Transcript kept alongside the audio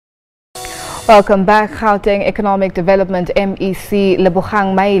Welcome back. Gauteng Economic Development MEC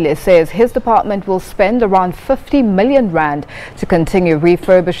Lebogang Maile says his department will spend around 50 million rand to continue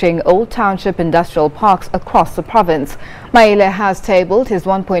refurbishing old township industrial parks across the province. Maile has tabled his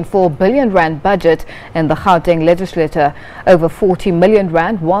 1.4 billion rand budget in the Gauteng Legislature. Over 40 million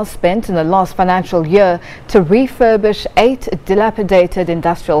rand was spent in the last financial year to refurbish 8 dilapidated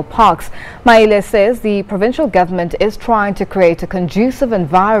industrial parks. Maile says the provincial government is trying to create a conducive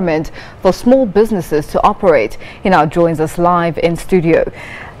environment for small businesses to operate. He now joins us live in studio.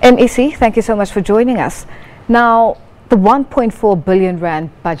 MEC, thank you so much for joining us. Now, the 1.4 billion rand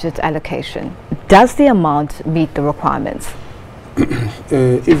budget allocation, does the amount meet the requirements?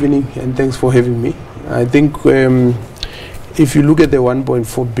 Evening, and thanks for having me. I think if you look at the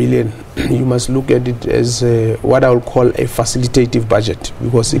 1.4 billion, you must look at it as what I will call a facilitative budget,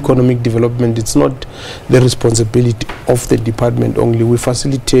 because economic development, it's not the responsibility of the department only. We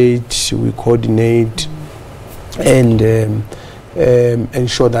facilitate, we coordinate, and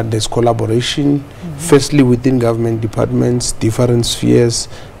ensure that there's collaboration, firstly within government departments, different spheres,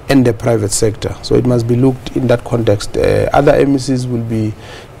 and the private sector. So it must be looked in that context. Other MECs will be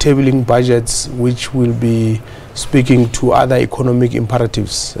tabling budgets which will be speaking to other economic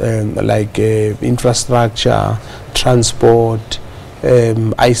imperatives like infrastructure, transport,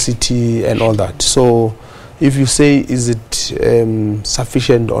 ICT, and all that. So if you say, is it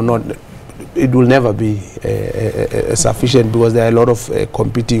sufficient or not, it will never be sufficient, because there are a lot of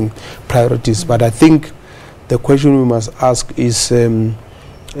competing priorities. But I think the question we must ask is, do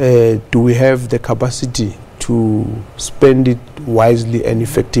we have the capacity to spend it wisely and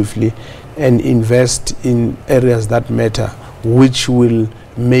effectively and invest in areas that matter, which will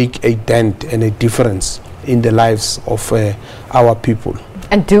make a dent and a difference in the lives of our people?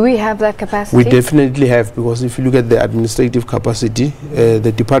 And do we have that capacity? We definitely have, because if you look at the administrative capacity,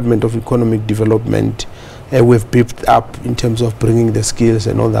 the Department of Economic Development, we've beefed up in terms of bringing the skills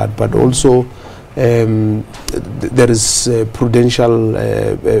and all that, but also there is prudent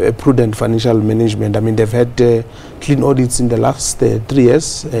financial management. I mean, they've had clean audits in the last 3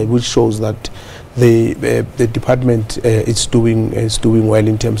 years, which shows that the department is doing well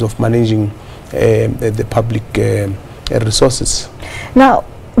in terms of managing the public resources. Now,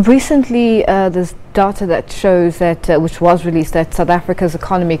 recently there's data that shows that, which was released, that South Africa's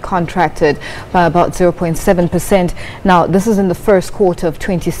economy contracted by about 0.7%. Now, this is in the first quarter of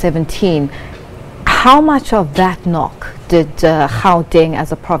 2017. How much of that knock did Gauteng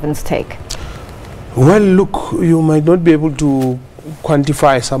as a province take? Well, look, you might not be able to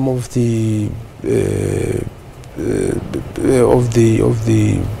quantify some of the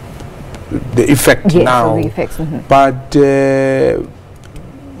effect now, the effects, but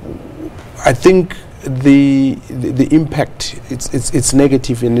I think the impact, it's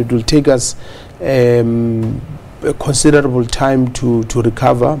negative, and it will take us a considerable time to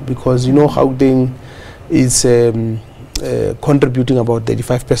recover, because you know Gauteng is contributing about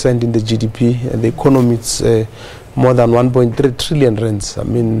 35% in the GDP, and the economy is more than 1.3 trillion rands. I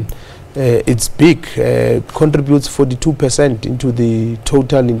mean, it's big. It contributes 42% into the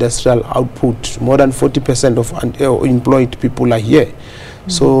total industrial output. More than 40% of employed people are here.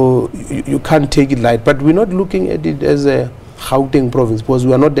 So you can't take it light. But we're not looking at it as a Gauteng province, because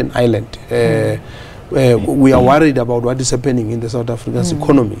we are not an island. We are worried about what is happening in the South Africa's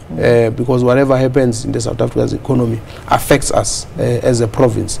economy, because whatever happens in the South Africa's economy affects us as a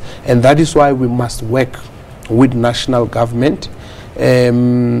province. And that is why we must work with national government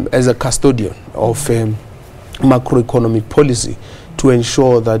as a custodian of macroeconomic policy to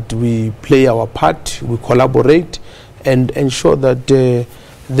ensure that we play our part, we collaborate, and ensure that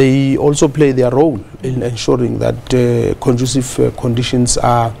they also play their role in ensuring that conducive conditions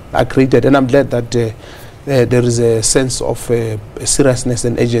are created. And I'm glad that there is a sense of seriousness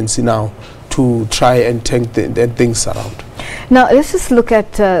and agency now to try and turn things around. Now, let's just look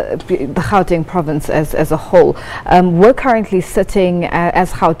at the Gauteng province as a whole. We're currently sitting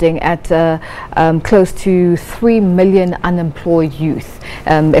as Gauteng at close to 3 million unemployed youth,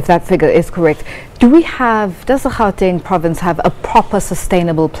 if that figure is correct. Does the Gauteng province have a proper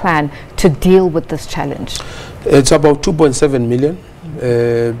sustainable plan to deal with this challenge? It's about 2.7 million.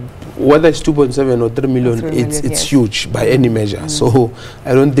 Whether it's 2.7 or 3 million, it's huge by any measure. So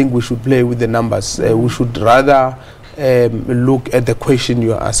I don't think we should play with the numbers. We should rather look at the question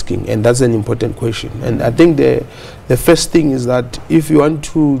you are asking, and that's an important question. And I think the first thing is that if you want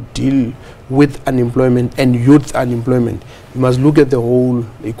to deal with unemployment and youth unemployment, you must look at the whole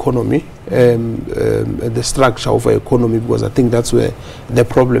economy the structure of our economy, because I think that's where the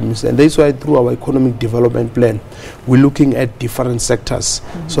problem is. And that's why through our economic development plan, we're looking at different sectors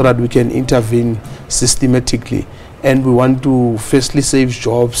so that we can intervene systematically. And we want to firstly save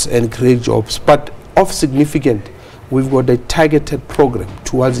jobs and create jobs. But of significance, we've got a targeted program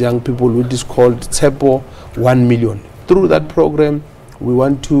towards young people, which is called Tshepo 1 million. Through that program, we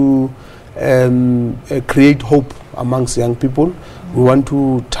want to create hope amongst young people. We want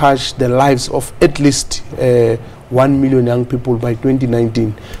to touch the lives of at least 1 million young people by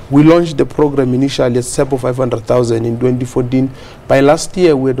 2019. We launched the program initially at Tshepo 500,000 in 2014. By last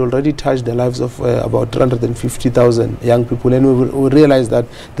year, we had already touched the lives of about 350,000 young people, and we realized that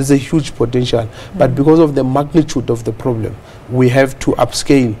there's a huge potential. But because of the magnitude of the problem, we have to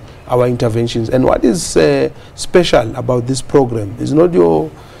upscale our interventions. And what is special about this program is not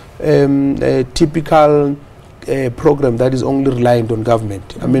your typical program that is only reliant on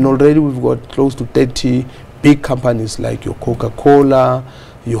government. I mean, already we've got close to 30 big companies like your Coca-Cola,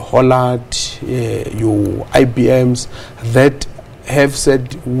 your Hollard, your IBMs that have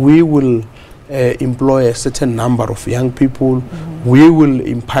said we will employ a certain number of young people, we will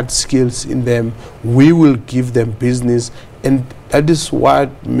impart skills in them, we will give them business, and that is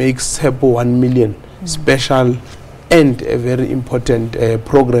what makes Tshepo 1 million special and a very important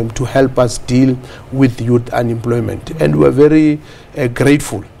program to help us deal with youth unemployment. And we're very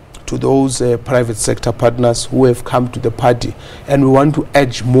grateful to those private sector partners who have come to the party, and we want to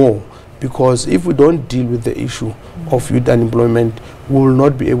urge more, because if we don't deal with the issue of youth unemployment, we will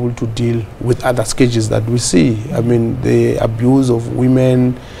not be able to deal with other scourges that we see. I mean, the abuse of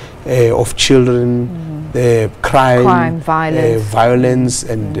women, of children, the crime, violence,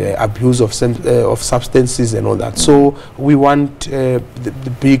 and abuse of substances and all that. So we want the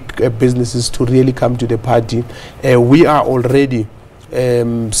big businesses to really come to the party. We are already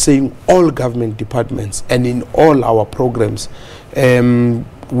saying all government departments and in all our programs,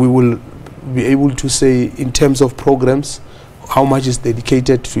 we will be able to say in terms of programs how much is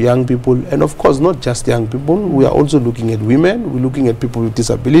dedicated to young people. And of course, not just young people, we are also looking at women, we're looking at people with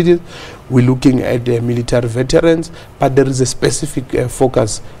disabilities, we're looking at military veterans, but there is a specific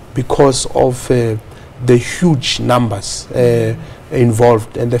focus because of the huge numbers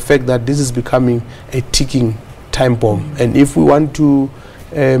involved and the fact that this is becoming a ticking time bomb. And if we want to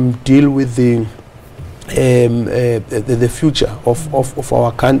deal with the future of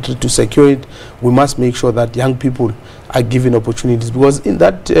our country, to secure it, we must make sure that young people are given opportunities, because in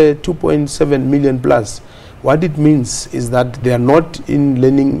that 2.7 million plus, what it means is that they are not in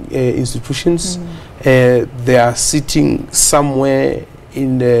learning institutions, they are sitting somewhere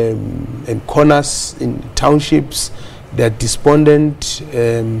in corners, in townships, they are despondent,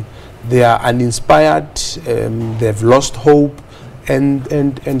 they are uninspired, they have lost hope,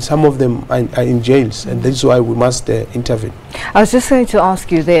 and some of them are in jails, and that's why we must intervene. I was just going to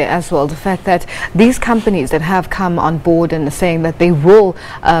ask you there as well, the fact that these companies that have come on board and are saying that they will,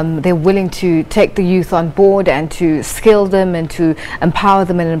 they're willing to take the youth on board and to skill them and to empower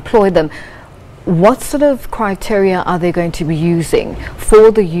them and employ them. What sort of criteria are they going to be using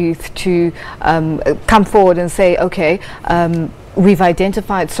for the youth to come forward and say, okay, we've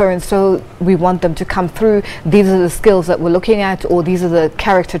identified so and so, we want them to come through, these are the skills that we're looking at, or these are the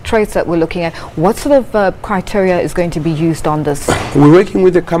character traits that we're looking at? What sort of criteria is going to be used on this? We're working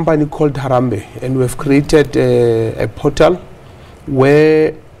with a company called Harambe, and we've created a portal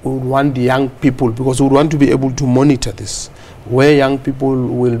where we want the young people, because we want to be able to monitor this, where young people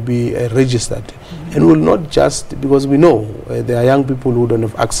will be registered. And will not just, because we know there are young people who don't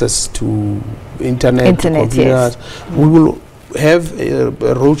have access to internet to computers. Yes. We will have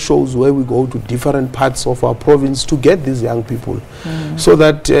road shows where we go to different parts of our province to get these young people, so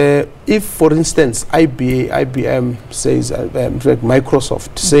that if, for instance, IBM says, in fact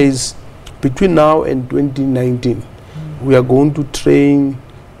Microsoft says, between now and 2019 we are going to train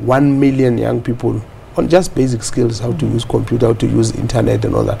 1 million young people on just basic skills, how to use computer, how to use internet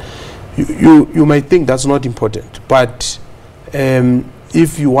and all that. You might think that's not important, but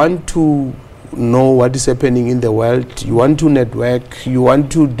if you want to know what is happening in the world, you want to network, you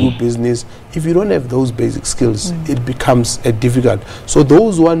want to do business, if you don't have those basic skills, it becomes difficult. So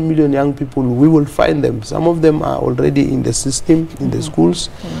those 1 million young people, we will find them. Some of them are already in the system, in the schools,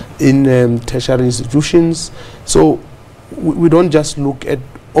 in tertiary institutions. So we don't just look at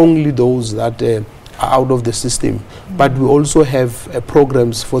only those that are out of the system, but we also have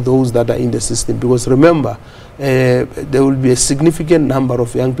programs for those that are in the system, because remember, there will be a significant number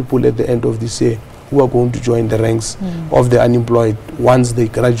of young people at the end of this year who are going to join the ranks of the unemployed once they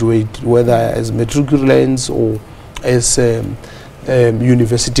graduate, whether as matriculants or as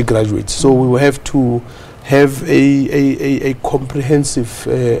university graduates. So we will have to have a comprehensive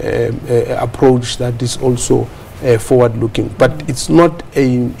approach that is also forward-looking. But it's not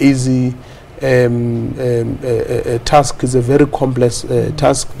an easy task. Is a very complex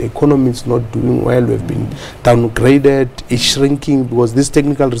task. The economy is not doing well. We've been downgraded. It's shrinking because this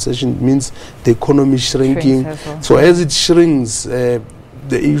technical recession means the economy is shrinking. So as it shrinks, the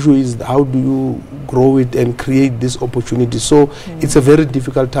issue is how do you grow it and create this opportunity. So it's a very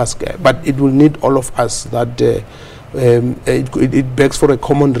difficult task, but it will need all of us. That it begs for a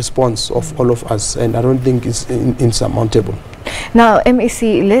common response of all of us, and I don't think it's insurmountable. Now,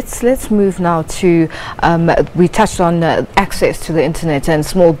 MEC, let's move now to, we touched on access to the internet and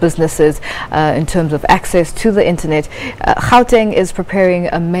small businesses in terms of access to the internet. Gauteng is preparing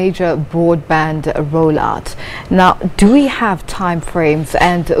a major broadband rollout. Now, do we have time frames,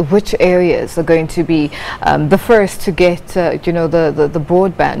 and which areas are going to be the first to get, the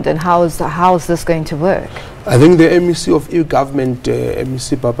broadband, and how is this going to work? I think the MEC of e-government,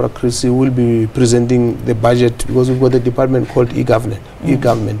 MEC Barbara Chrissy, will be presenting the budget, because we've got a department called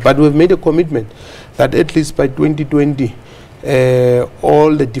e-government. But we've made a commitment that at least by 2020,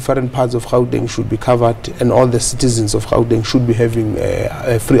 all the different parts of Gauteng should be covered, and all the citizens of Gauteng should be having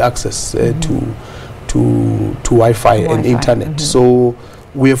free access to Wi-Fi and internet. So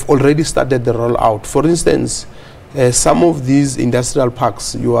we have already started the rollout. For instance, some of these industrial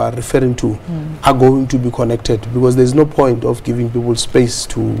parks you are referring to are going to be connected, because there's no point of giving people space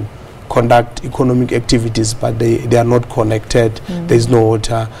to conduct economic activities, but they are not connected. There's no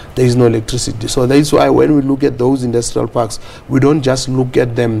water, there is no electricity. So that is why when we look at those industrial parks, we don't just look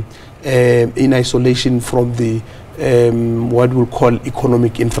at them in isolation from the what we'll call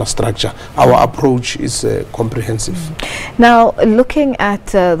economic infrastructure. Our approach is comprehensive. Now, looking at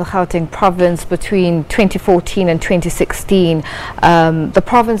the Gauteng province between 2014 and 2016, the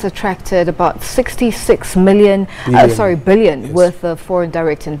province attracted about 66 billion worth of foreign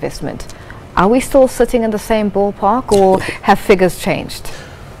direct investment. Are we still sitting in the same ballpark, or have figures changed?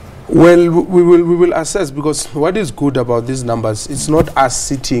 Well, we will assess, because what is good about these numbers, it's not us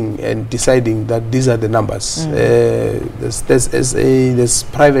sitting and deciding that these are the numbers. There's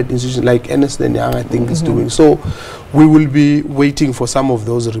private institutions like Ernst & Young, I think, is doing. So we will be waiting for some of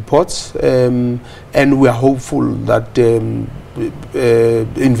those reports, and we are hopeful that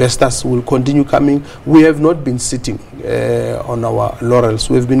investors will continue coming. We have not been sitting on our laurels.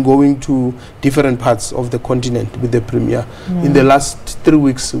 We've been going to different parts of the continent with the Premier. In the last 3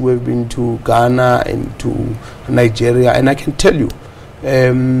 weeks, we've been to Ghana and to Nigeria, and I can tell you,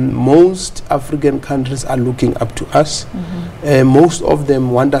 most African countries are looking up to us. Most of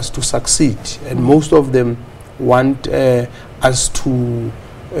them want us to succeed, and most of them want us to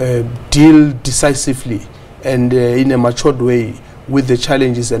deal decisively and in a matured way with the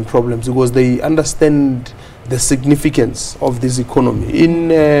challenges and problems, because they understand the significance of this economy.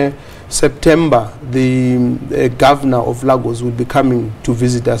 In September, the governor of Lagos will be coming to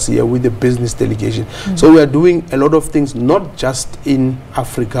visit us here with a business delegation. So we are doing a lot of things, not just in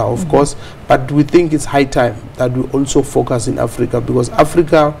Africa, of course, but we think it's high time that we also focus in Africa, because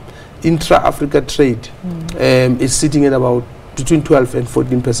Africa, intra-Africa trade is sitting at about between 12 and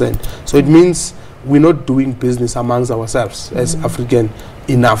 14%. So it means we're not doing business amongst ourselves as African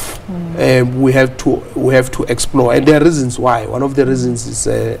enough. We have to explore, and there are reasons why. One of the reasons is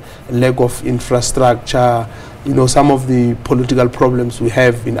a lack of infrastructure. You know, some of the political problems we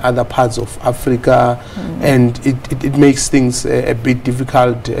have in other parts of Africa, and it makes things a bit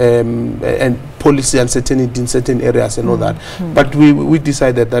difficult, and policy uncertainty in certain areas and all that. But we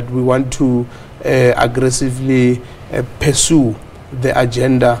decided that we want to aggressively pursue the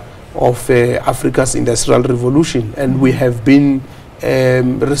agenda of Africa's industrial revolution, and we have been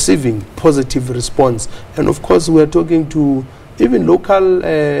receiving positive response. And of course, we are talking to even local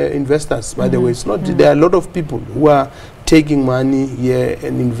investors, by the way. It's not, there are a lot of people who are taking money here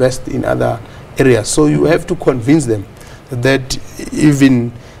and invest in other areas. So you have to convince them that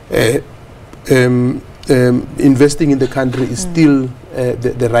even investing in the country is still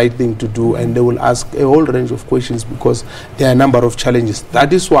the right thing to do, and they will ask a whole range of questions because there are a number of challenges.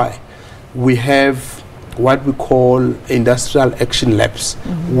 That is why we have what we call industrial action labs,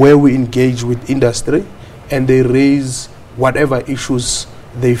 where we engage with industry and they raise whatever issues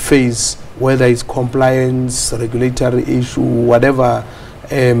they face, whether it's compliance, regulatory issue, whatever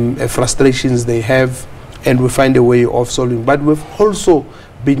frustrations they have, and we find a way of solving. But we've also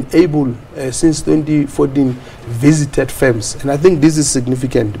been able, since 2014, visited firms. And I think this is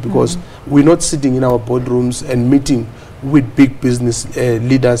significant because we're not sitting in our boardrooms and meeting with big business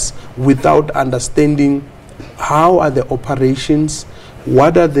leaders without understanding how are the operations,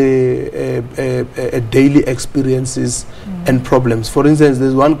 what are the daily experiences and problems. For instance,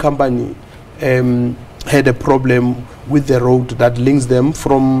 there's one company had a problem with the road that links them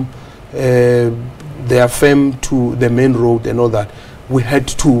from their farm to the main road and all that. We had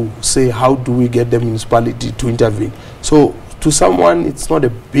to say, how do we get the municipality to intervene? So to someone, it's not a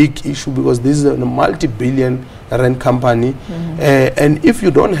big issue because this is a multi-billion rand company. And if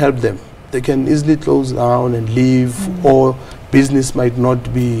you don't help them, they can easily close down and leave, or business might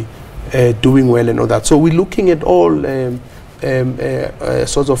not be doing well and all that. So we're looking at all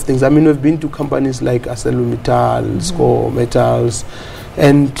sorts of things. I mean, we've been to companies like ArcelorMittal, Score Metals,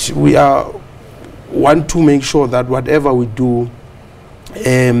 and we want to make sure that whatever we do,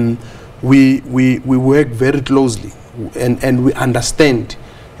 we work very closely and we understand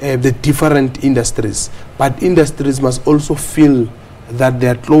the different industries. But industries must also feel that they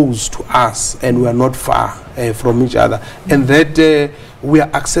are close to us and we are not far from each other, and that we are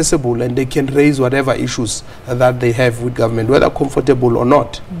accessible and they can raise whatever issues that they have with government, whether comfortable or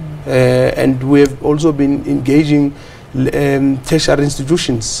not. And we have also been engaging tertiary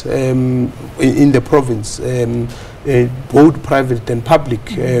institutions in the province, both private and public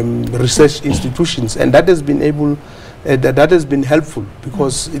research institutions, and that has been able that has been helpful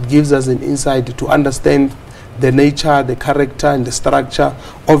because it gives us an insight to understand the nature, the character and the structure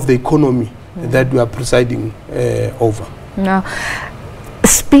of the economy that we are presiding over. Now,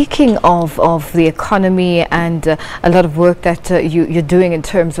 speaking of the economy and a lot of work that you're doing in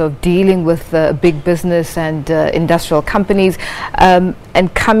terms of dealing with big business and industrial companies and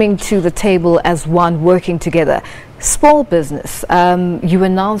coming to the table as one, working together. Small business, you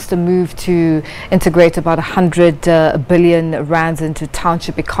announced a move to integrate about 100 billion rands into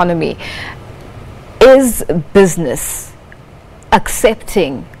township economy. Is business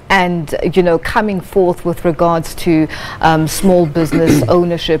accepting and, you know, coming forth with regards to small business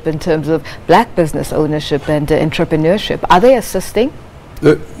ownership in terms of black business ownership and entrepreneurship? Are they assisting?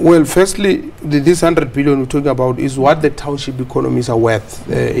 Well, firstly, this 100 billion we're talking about is what the township economies are worth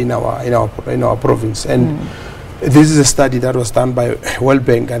in our province, and this is a study that was done by World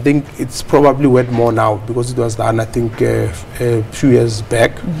Bank. I think it's probably worth more now because it was done, I think, a few years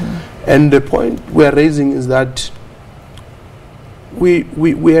back. And the point we are raising is that we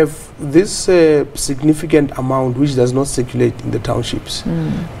have this significant amount which does not circulate in the townships.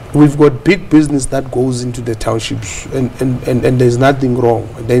 We've got big business that goes into the townships, and there's nothing wrong.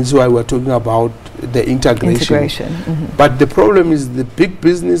 That's why we're talking about the integration. But the problem is the big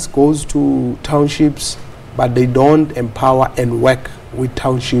business goes to townships, but they don't empower and work with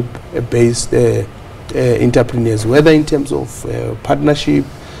township-based entrepreneurs, whether in terms of partnership,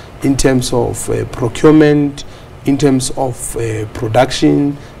 in terms of procurement, in terms of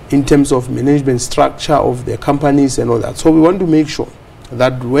production, in terms of management structure of the companies and all that. So we want to make sure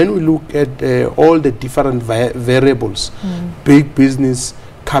that when we look at all the different variables, big business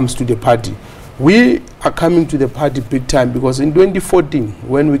comes to the party. We are coming to the party big time because in 2014,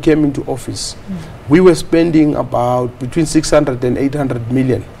 when we came into office, we were spending about between 600 and 800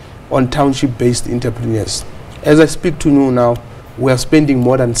 million on township-based entrepreneurs. As I speak to you now, we are spending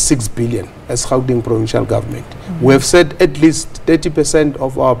more than 6 billion as Gauteng provincial government. We have said at least 30%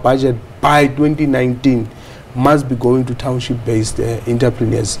 of our budget by 2019 must be going to township-based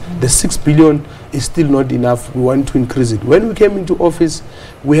entrepreneurs. The 6 billion is still not enough. We want to increase it. When we came into office,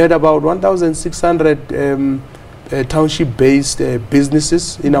 we had about 1,600 township-based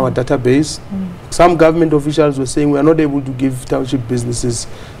businesses in our database. Some government officials were saying we are not able to give township businesses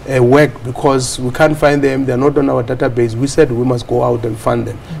work because we can't find them, they're not on our database. We said we must go out and find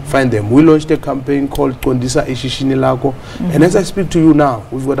them. We launched a campaign called Conducive, and as I speak to you now,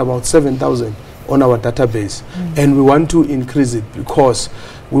 we've got about 7,000 on our database, and we want to increase it because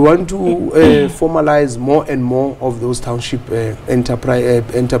we want to formalize more and more of those township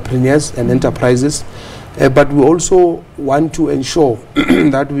entrepreneurs and enterprises, but we also want to ensure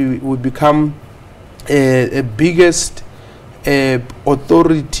that we become a biggest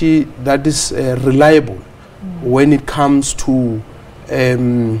authority that is reliable when it comes to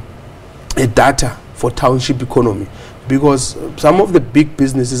data for township economy, because some of the big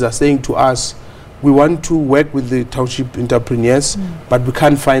businesses are saying to us, we want to work with the township entrepreneurs, but we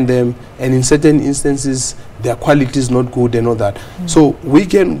can't find them, and in certain instances their quality is not good and all that. So we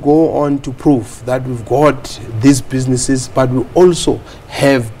can go on to prove that we've got these businesses, but we also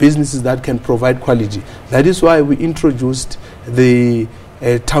have businesses that can provide quality. That is why we introduced the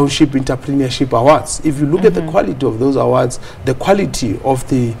Township Entrepreneurship Awards. If you look at the quality of those awards, the quality of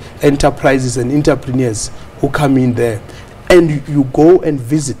the enterprises and entrepreneurs who come in there, and you go and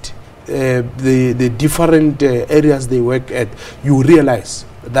visit the different areas they work at, you realize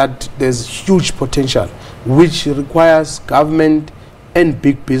that there's huge potential, which requires government and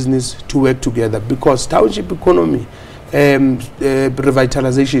big business to work together, because township economy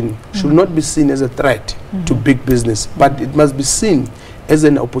revitalization should not be seen as a threat to big business, but it must be seen as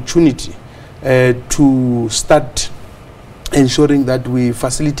an opportunity to start ensuring that we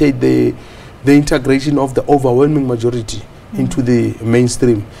facilitate the integration of the overwhelming majority into the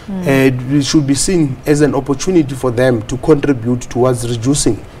mainstream. It should be seen as an opportunity for them to contribute towards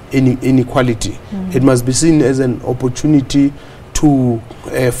reducing inequality. It must be seen as an opportunity to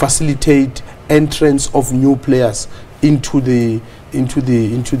facilitate entrance of new players into the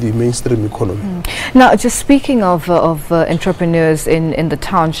mainstream economy. Now, just speaking of entrepreneurs in the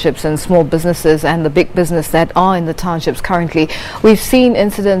townships and small businesses and the big business that are in the townships currently, we've seen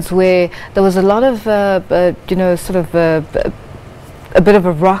incidents where there was a lot of a bit of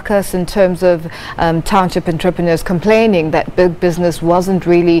a ruckus in terms of township entrepreneurs complaining that big business wasn't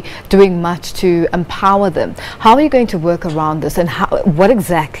really doing much to empower them. How are you going to work around this, and what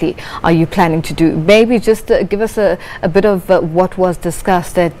exactly are you planning to do? Maybe just give us a bit of what was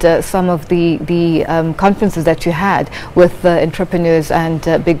discussed at some of the conferences that you had with entrepreneurs and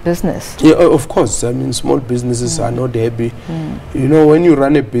big business. Yeah, of course. I mean, small businesses are not happy. You know, when you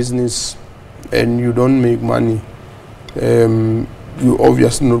run a business and you don't make money, you're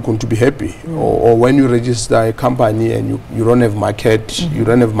obviously not going to be happy. Or when you register a company and you don't have market, you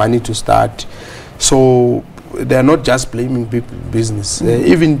don't have money to start. So they're not just blaming big business.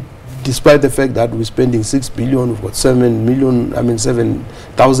 Even despite the fact that we're spending 6 billion, we've got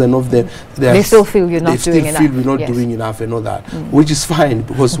 7,000 of them. They still feel you're not doing enough. They still feel we're not doing enough and all that, which is fine,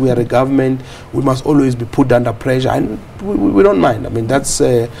 because we are a government. We must always be put under pressure, and we don't mind. I mean, that's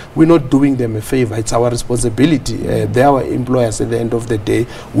we're not doing them a favor. It's our responsibility. They're our employers at the end of the day.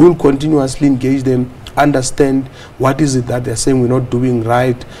 We'll continuously engage them, understand what is it that they're saying we're not doing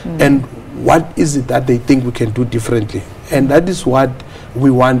right, and what is it that they think we can do differently. And that is what we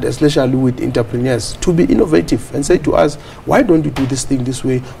want, especially with entrepreneurs, to be innovative and say to us, why don't you do this thing this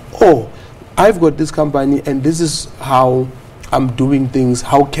way? Or, I've got this company and this is how I'm doing things.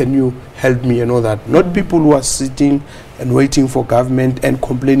 How can you help me and all that? Not people who are sitting and waiting for government and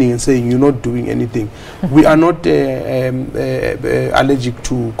complaining and saying you're not doing anything. We are not allergic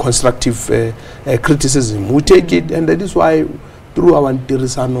to constructive criticism. We take it, and that is why through our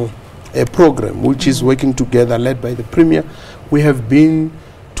Ntirisano program, which is working together, led by the Premier, we have been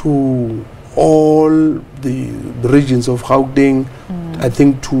to all the regions of Gauteng, I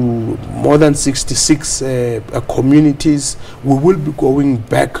think to more than 66 communities. We will be going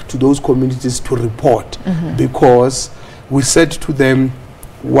back to those communities to report, because we said to them,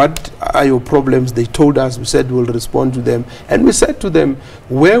 what are your problems? They told us. We said we'll respond to them, and we said to them,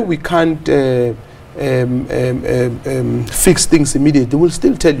 where we can't fix things immediately, we'll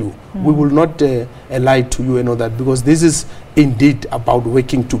still tell you. We will not lie to you and all that, because this is indeed about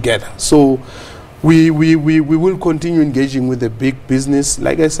working together. So we will continue engaging with the big business.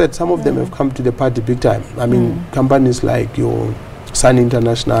 Like I said, some of them have come to the party big time. I mean, companies like your Sun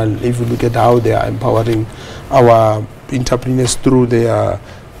International, if you look at how they are empowering our entrepreneurs through their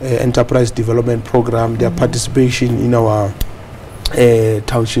enterprise development program, their participation in our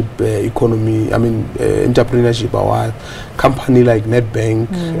township economy, I mean entrepreneurship, our company like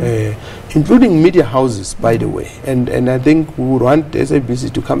Nedbank, including media houses, by the way, and I think we would want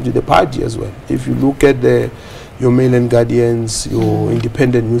SABC to come to the party as well. If you look at your Mail and Guardians, your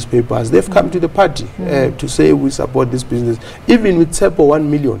independent newspapers, they've come to the party to say we support this business. Even with SEPO 1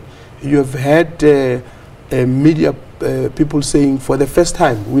 million, you have had media people saying for the first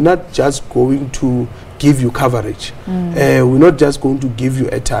time, we're not just going to give you coverage. We're not just going to give you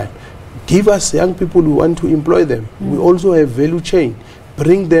airtime. Give us young people who want to employ them. We also have value chain.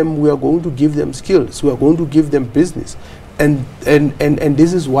 Bring them, we are going to give them skills. We are going to give them business. And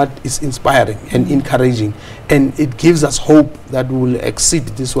this is what is inspiring and encouraging. And it gives us hope that we will exceed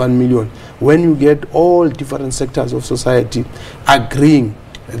this 1 million. When you get all different sectors of society agreeing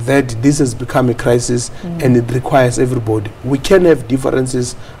that this has become a crisis and it requires everybody. We can have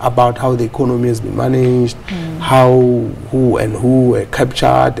differences about how the economy has been managed, how, who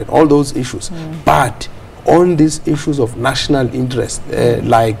captured, and all those issues. But on these issues of national interest,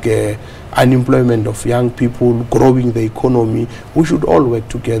 like unemployment of young people, growing the economy, we should all work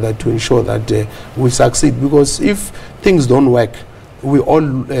together to ensure that we succeed. Because if things don't work, we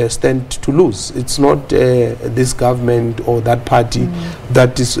all stand to lose. It's not this government or that party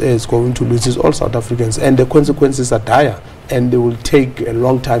that is going to lose. It's all South Africans, and the consequences are dire, and they will take a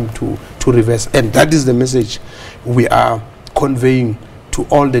long time to reverse. And that is the message we are conveying to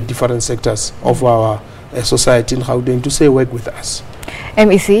all the different sectors of our society in Gauteng to say work with us.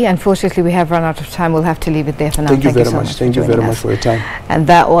 MEC, unfortunately we have run out of time. We'll have to leave it there for now. Thank you very much. Thank you very much for your time. And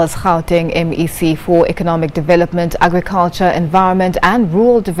that was Gauteng MEC for Economic Development, Agriculture, Environment and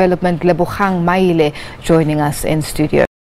Rural Development, Lebogang Maile, joining us in studio.